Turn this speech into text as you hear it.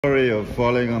Story of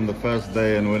falling on the first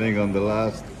day and winning on the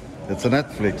last. It's a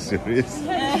Netflix series.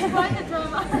 Yes, quite a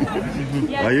drama.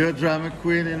 Yes. Are you a drama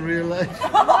queen in real life? You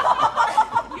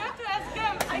have to ask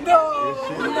them. I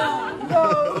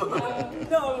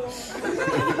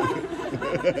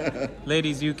No.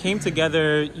 Ladies, you came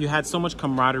together, you had so much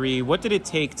camaraderie. What did it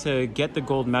take to get the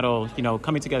gold medal, you know,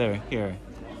 coming together here?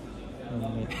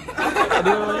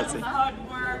 Hard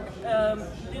work,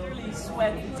 literally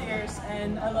sweat, tears,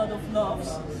 and a lot of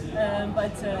loves. Yeah,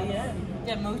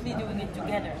 mostly doing it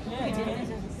together. Yeah, we did it as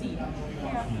a team.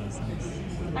 Yeah.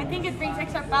 I think it brings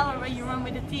extra power when you run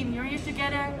with a team. You're here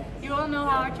together, you all know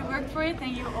how hard you worked for it,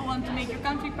 and you all want to make your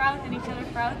country proud and each other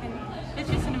proud, and it's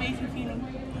just an amazing feeling.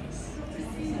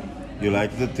 You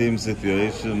like the team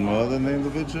situation more than the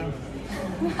individual?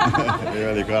 You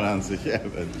really can't answer yeah,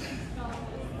 but...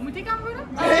 Moet ik antwoorden?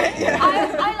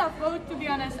 I love both, to be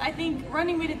honest. I think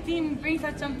running with a team brings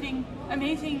out something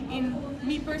amazing in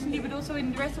me personally, but also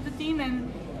in the rest of the team.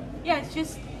 And yeah,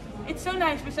 it's so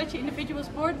nice. We're such an individual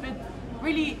sport, but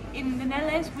really in the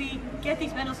Netherlands we get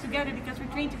these medals together because we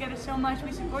train together so much.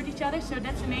 We support each other, so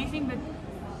that's amazing. But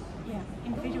yeah,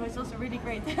 individual is also really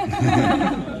great.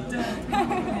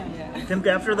 Femke,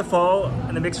 after the fall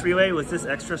in the mixed relay, was this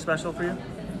extra special for you?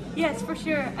 Yes, for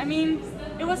sure. I mean,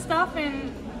 it was tough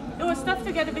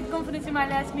to get a bit confidence in my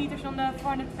last meters on the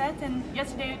 400m, and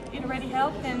yesterday it already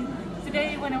helped, and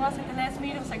today when I was at the last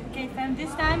meet, it was like, okay fam,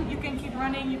 this time you can keep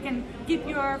running, you can keep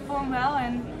your form well,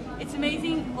 and it's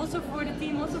amazing also for the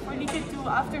team, also for Lieke to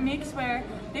after mix, where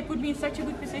they put me in such a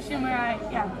good position where I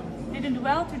didn't do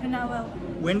well to do now well.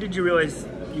 When did you realize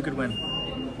you could win?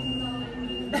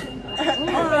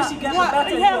 She got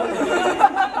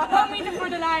 1 meter for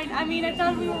the line. I mean, I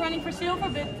thought we were running for silver,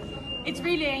 but it's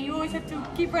relay and you always have to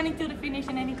keep running till the finish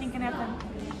and anything can happen.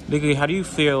 Lieke, how do you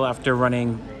feel after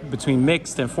running between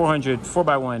mixed and 400,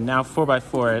 4x1, now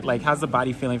 4x4? Like, how's the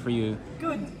body feeling for you?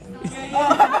 Good.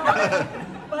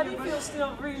 Body feels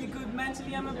still really good.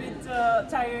 Mentally, I'm a bit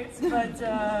tired, but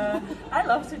I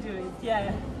love to do it.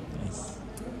 Yeah. Nice.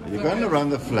 Are you going to run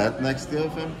the flat next year,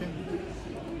 Femke?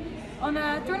 On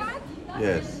a tournament?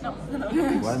 Yes. No.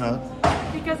 Why not?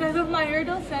 Because I love my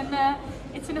hurdles and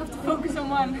it's enough to focus on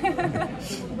one.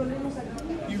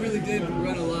 You really did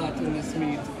run a lot in this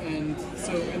meet, and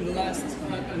so in the last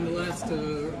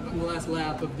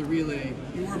lap of the relay,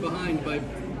 you were behind by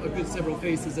a good several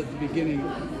paces at the beginning.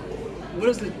 What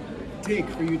does it take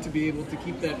for you to be able to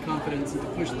keep that confidence and to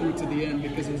push through to the end?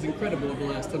 Because it was incredible the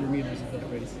last 100 meters of that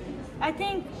race. I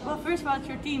think, well, first of all, it's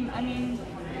your team. I mean,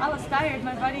 I was tired,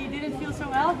 my body didn't feel so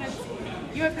well, but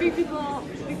you have 3 people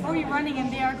before you running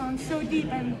and they are going so deep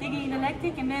and digging in the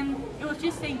lactic, and then it was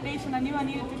just staying patient. I knew I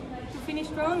needed to finish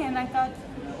strong, and I thought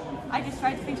I just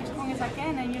tried to finish as strong as I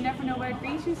can, and you never know where it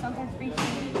brings you. Sometimes it brings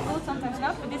you gold, sometimes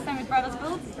not, but this time it brought us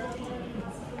gold.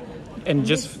 And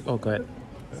just, oh, go ahead.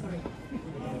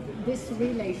 This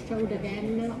relay showed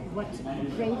again what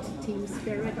great team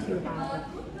spirit you have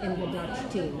in the Dutch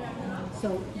team.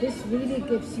 So this really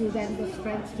gives you then the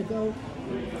strength to go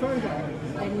further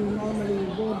than you normally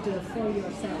would for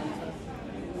yourself.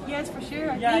 Yes, for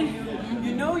sure. Yeah,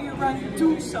 you know you run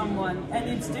to someone, and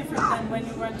it's different than when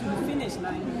you run to the finish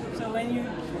line. So when you,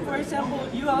 for example,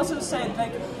 you also said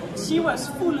like she was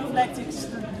full of lactic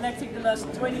the last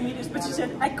 20 meters, but she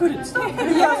said I couldn't stop.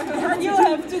 You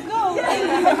have to go.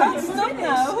 Yeah, you have to stop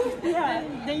now. Yeah.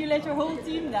 Then you let your whole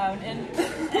team down, and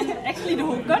actually the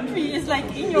whole country is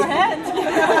like in your hand.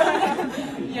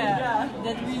 Yeah,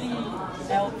 that really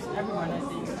helps everyone, I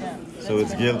think. Yeah. So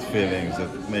it's guilt feelings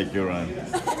that make you run.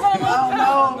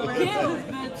 No, guilt,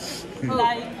 but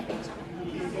like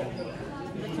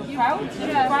you're proud.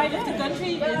 The pride of the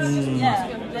country is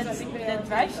that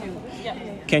drives you. Yeah.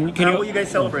 How will you guys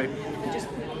celebrate?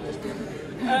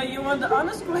 You want the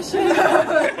honest question? We're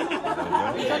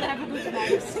gonna have a good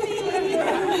night.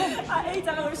 8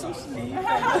 hours of sleep.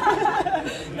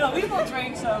 No, we will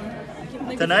drink some.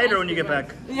 Tonight or when you get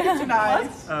back? Yeah, tonight.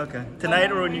 Oh, okay.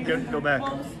 Tonight or when you go back?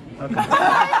 Okay.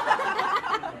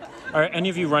 Are any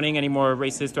of you running any more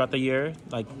races throughout the year?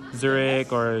 Like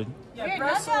Zurich or... Yeah,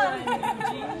 Brussels and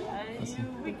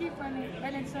Eugene. We keep running.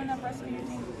 Bellinzona, Brussels,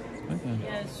 Eugene. Okay.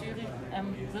 Yeah, Zurich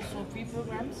and Brussels 3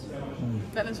 programs.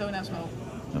 Bellinzona as well.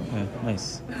 Okay,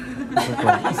 nice. So cool.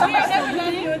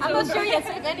 I'm not sure yet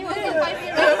if anyone can 5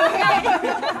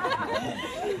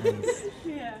 years.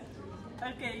 Yeah.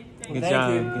 Okay. Good job.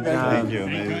 Good job. Thank you.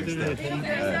 Amazing stuff.